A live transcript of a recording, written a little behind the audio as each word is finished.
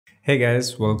Hey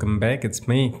guys, welcome back. It's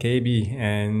me, KB,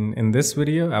 and in this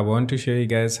video, I want to show you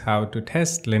guys how to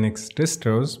test Linux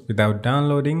distros without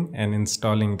downloading and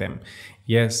installing them.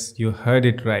 Yes, you heard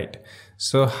it right.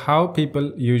 So how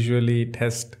people usually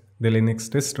test the Linux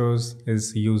distros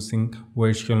is using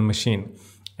virtual machine.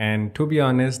 And to be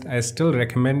honest, I still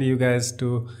recommend you guys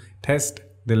to test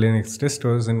the Linux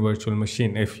distros in virtual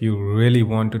machine if you really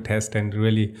want to test and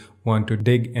really want to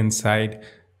dig inside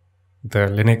the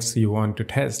Linux you want to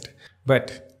test.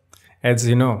 But as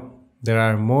you know, there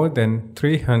are more than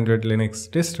 300 Linux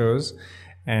distros,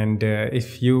 and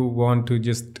if you want to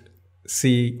just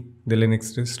see the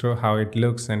Linux distro, how it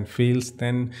looks and feels,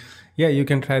 then yeah, you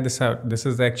can try this out. This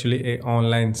is actually an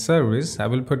online service. I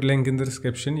will put link in the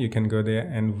description. You can go there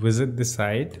and visit the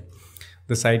site.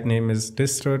 The site name is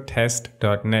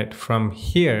distrotest.net. From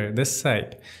here, this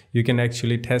site, you can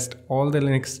actually test all the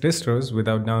Linux distros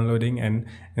without downloading and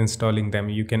installing them.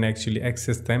 You can actually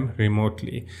access them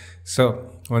remotely. So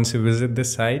once you visit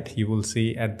this site, you will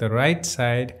see at the right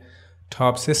side,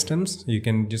 top systems. You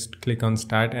can just click on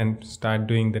start and start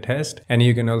doing the test. And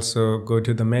you can also go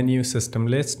to the menu, system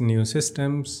list, new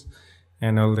systems,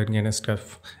 and all that kind of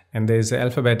stuff. And there's an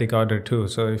alphabetic order too.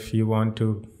 So if you want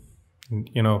to,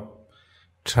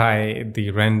 try the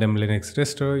random Linux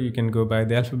distro, you can go by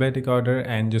the alphabetic order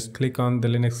and just click on the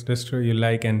Linux distro you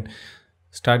like and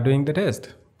start doing the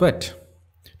test. But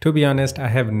to be honest, I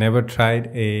have never tried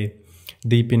a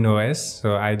Deepin OS,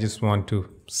 so I just want to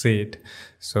see it.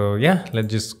 So yeah, let's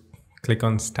just click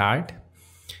on start,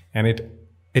 and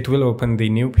it will open the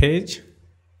new page,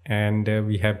 and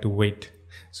we have to wait.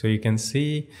 So you can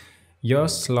see your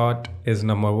slot is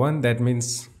number 1. That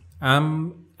means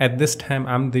at this time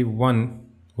I'm the one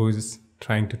who is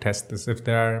trying to test this. If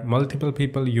there are multiple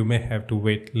people, you may have to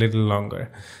wait a little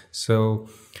longer. So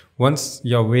once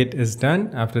your wait is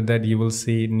done, after that you will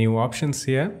see new options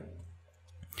here.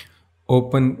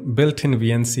 Open built-in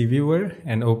VNC viewer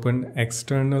and open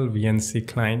external VNC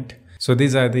client. So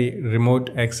these are the remote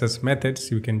access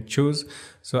methods you can choose.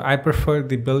 So I prefer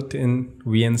the built-in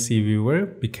VNC viewer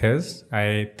because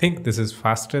I think this is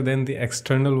faster than the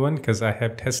external one, because I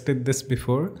have tested this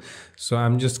before. So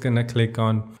I'm just gonna click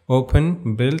on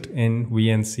open built-in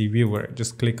VNC viewer.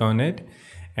 Just click on it,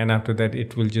 and after that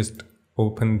it will just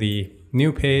open the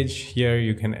new page. Here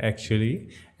you can actually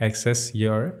access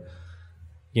your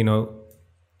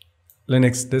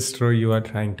Linux distro you are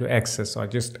trying to access, or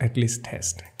just at least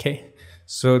test. Okay,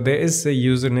 so there is a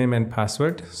username and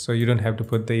password, so you don't have to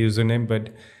put the username, but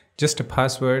just a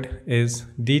password is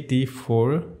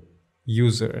dt4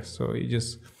 user. So you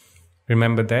just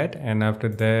remember that, and after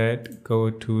that go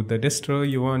to the distro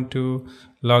you want to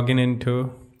log in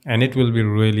into, and it will be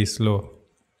really slow,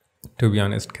 to be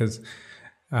honest, because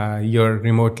you're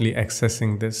remotely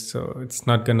accessing this, so it's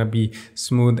not gonna be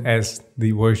smooth as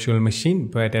the virtual machine,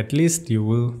 but at least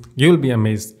you'll be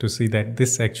amazed to see that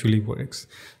this actually works.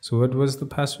 So what was the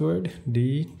password?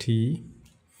 dt4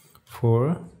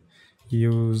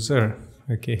 user.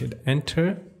 Okay, hit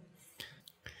enter,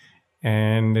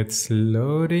 and it's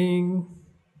loading.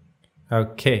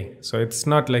 Okay, so it's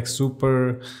not like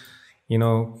super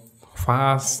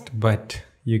fast, but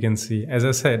you can see, as I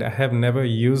said, I have never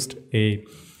used a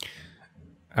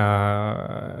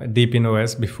Deepin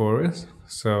OS before,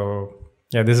 so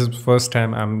yeah, this is the first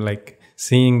time I'm like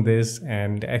seeing this,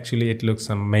 and actually it looks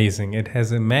amazing. It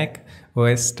has a Mac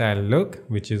OS style look,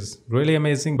 which is really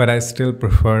amazing, but I still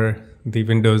prefer the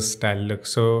Windows style look.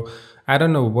 So I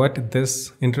don't know what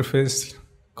this interface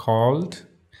called,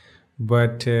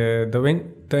 but the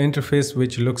interface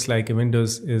which looks like a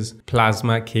Windows is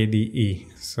Plasma KDE.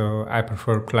 So I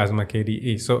prefer Plasma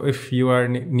KDE. So if you are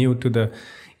new to the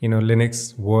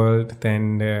Linux world,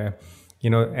 then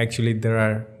actually there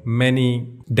are many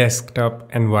desktop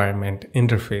environment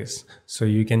interface. So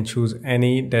you can choose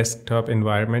any desktop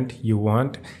environment you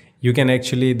want. You can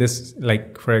actually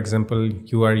like for example,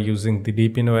 you are using the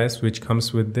Deepin OS, which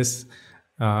comes with this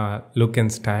look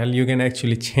and style. You can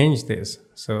actually change this.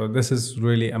 So this is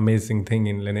really amazing thing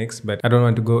in Linux, but I don't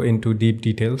want to go into deep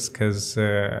details, because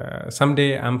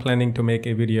someday I'm planning to make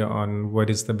a video on what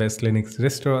is the best Linux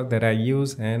distro that I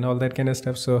use and all that kind of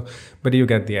stuff. So, but you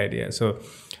get the idea. So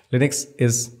Linux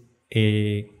is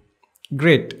a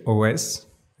great OS.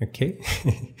 Okay.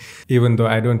 Even though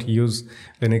I don't use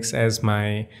Linux as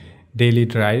my daily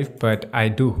drive, but I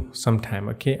do sometime.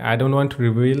 Okay, I don't want to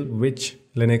reveal which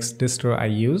Linux distro I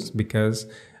use, because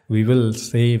we will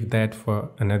save that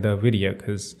for another video,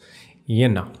 because you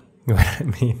know what I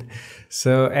mean.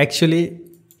 So actually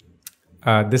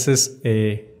this is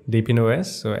a Deepin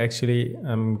OS. So actually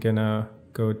I'm gonna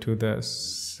go to the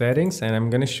settings, and I'm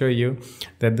going to show you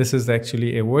that this is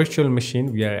actually a virtual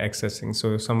machine we are accessing.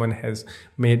 So someone has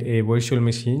made a virtual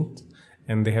machine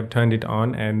and they have turned it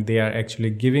on, and they are actually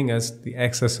giving us the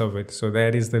access of it. So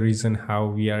that is the reason how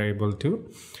we are able to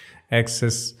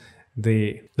access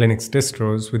the Linux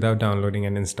distros without downloading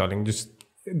and installing.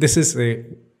 This is a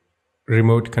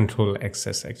remote control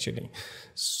access actually.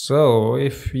 So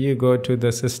if you go to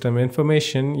the system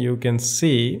information, you can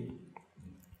see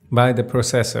by the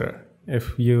processor.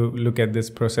 If you look at this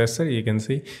processor, you can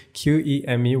see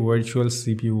QEMU virtual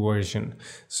CPU version.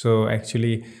 So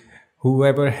actually,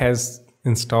 whoever has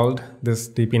installed this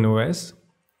Deepin OS,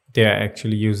 they are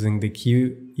actually using the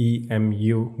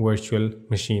QEMU virtual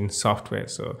machine software.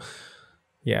 So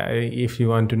yeah, if you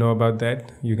want to know about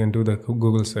that, you can do the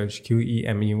Google search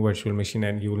QEMU virtual machine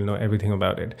and you will know everything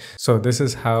about it. So this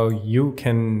is how you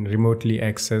can remotely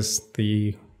access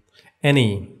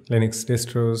any Linux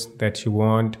distros that you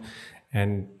want,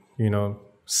 and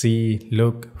see,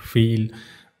 look, feel,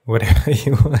 whatever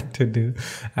you want to do.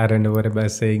 I don't know what am I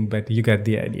saying, but you got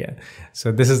the idea.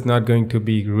 So this is not going to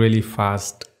be really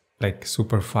fast, like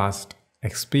super fast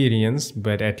experience,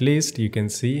 but at least you can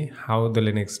see how the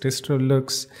Linux distro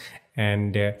looks.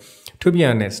 And to be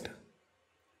honest,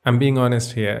 I'm being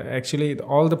honest here, actually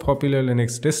all the popular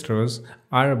Linux distros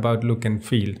are about look and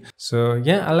feel. So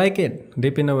yeah, I like it.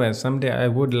 Deepin OS, someday I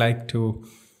would like to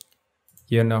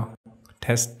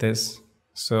test this.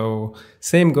 So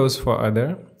same goes for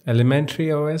other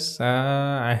elementary OS.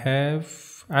 I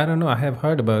don't know, I have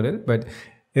heard about it, but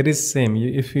it is same.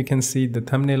 If you can see the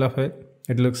thumbnail of it,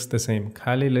 it looks the same.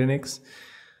 Kali Linux,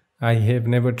 I have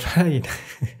never tried.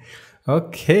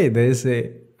 Okay, there is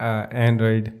a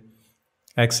Android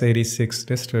x86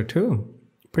 distro too.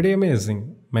 Pretty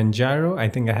amazing. Manjaro, I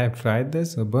think I have tried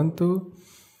this. Ubuntu,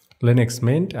 Linux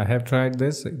Mint, I have tried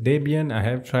this. Debian, I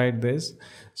have tried this.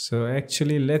 So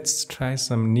actually, let's try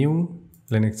some new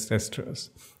Linux distros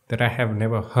that I have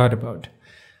never heard about.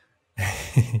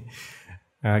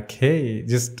 Okay,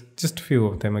 just a few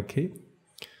of them. Okay,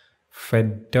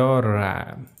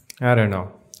 Fedora, I don't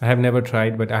know, I have never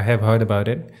tried, but I have heard about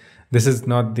it. This is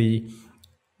not the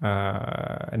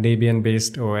Debian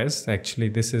based OS. Actually,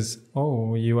 this is,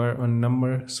 oh, you are on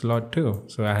number slot 2,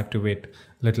 so I have to wait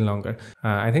a little longer.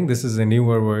 I think this is a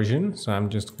newer version, so I'm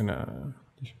just gonna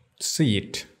see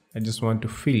it. I just want to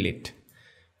feel it.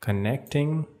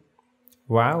 Connecting.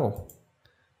 Wow,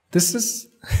 this is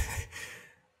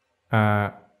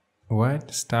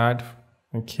what? Start.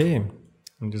 Okay,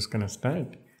 I'm just gonna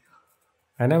start.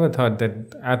 I never thought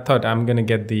that. I thought I'm gonna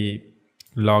get the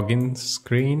login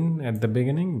screen at the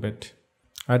beginning, but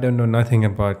I don't know nothing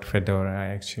about Fedora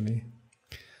actually.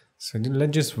 So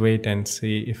let's just wait and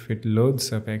see if it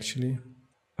loads up actually.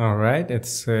 All right,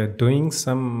 it's doing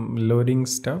some loading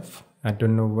stuff. I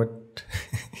don't know what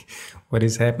what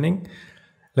is happening.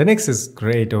 Linux is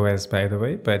great OS, by the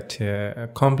way, but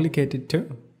complicated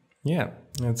too. Yeah,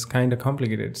 it's kind of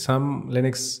complicated. Some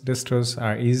Linux distros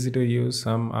are easy to use,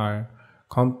 some are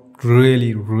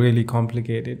really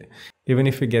complicated. Even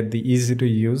if you get the easy to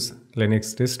use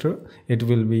Linux distro, it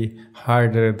will be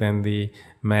harder than the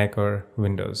Mac or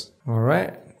Windows. All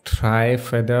right, try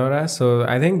Fedora. So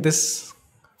I think this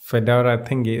Fedora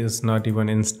thing is not even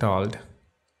installed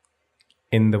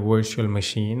in the virtual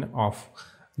machine of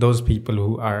those people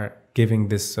who are giving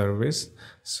this service.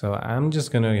 So I'm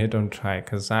just gonna hit on try,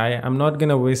 because I'm not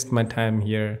gonna waste my time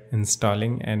here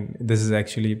installing, and this is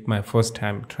actually my first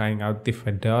time trying out the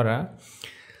Fedora.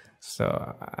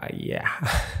 So yeah.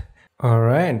 All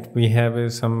right, we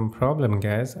have some problem,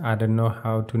 guys. I don't know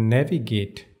how to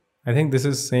navigate. I think this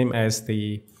is same as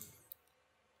the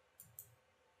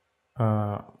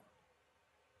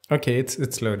okay,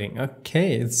 it's loading.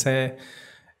 Okay,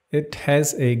 it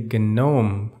has a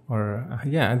GNOME, or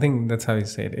yeah, I think that's how you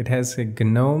say it. It has a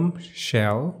GNOME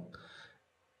shell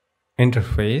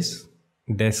interface,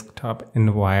 desktop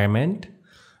environment.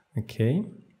 Okay,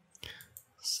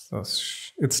 so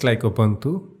it's like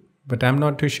Ubuntu, but I'm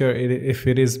not too sure if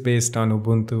it is based on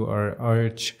Ubuntu or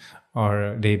Arch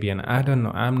or Debian. I don't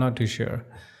know. I'm not too sure,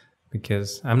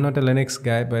 because I'm not a Linux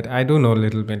guy, but I do know a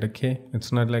little bit. Okay,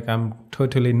 it's not like I'm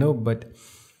totally no, but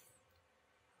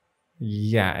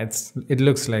yeah, it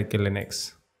looks like a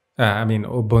Linux. I mean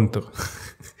Ubuntu.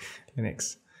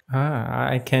 Linux.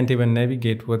 I can't even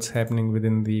navigate what's happening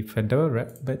within the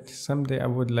Fedora, but someday I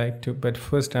would like to. But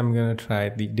first I'm gonna try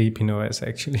the Deepin OS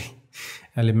actually.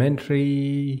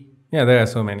 Elementary. Yeah, there are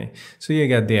so many. So you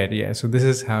get the idea. So this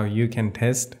is how you can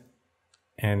test,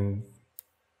 and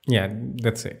yeah,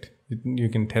 that's it. You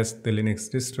can test the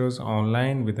Linux distros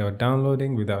online without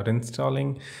downloading, without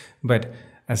installing. But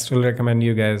I still recommend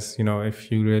you guys, if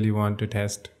you really want to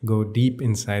test, go deep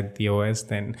inside the OS,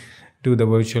 then do the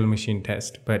virtual machine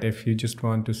test. But if you just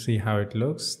want to see how it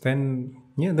looks, then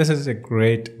yeah, this is a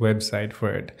great website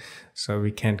for it. So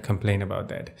we can't complain about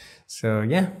that. So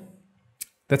yeah,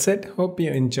 that's it. Hope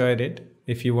you enjoyed it.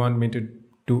 If you want me to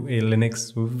do a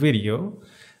Linux video,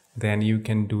 then you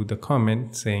can do the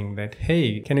comment saying that,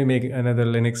 hey, can you make another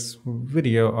Linux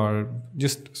video, or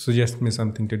just suggest me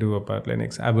something to do about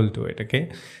Linux. I will do it.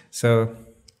 Okay. So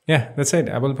yeah, that's it.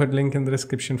 I will put link in the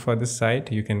description for this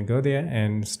site. You can go there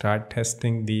and start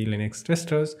testing the Linux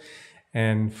distros.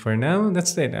 And for now,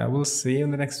 that's it. I will see you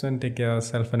in the next one. Take care of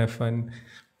yourself and have fun.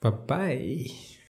 Bye bye.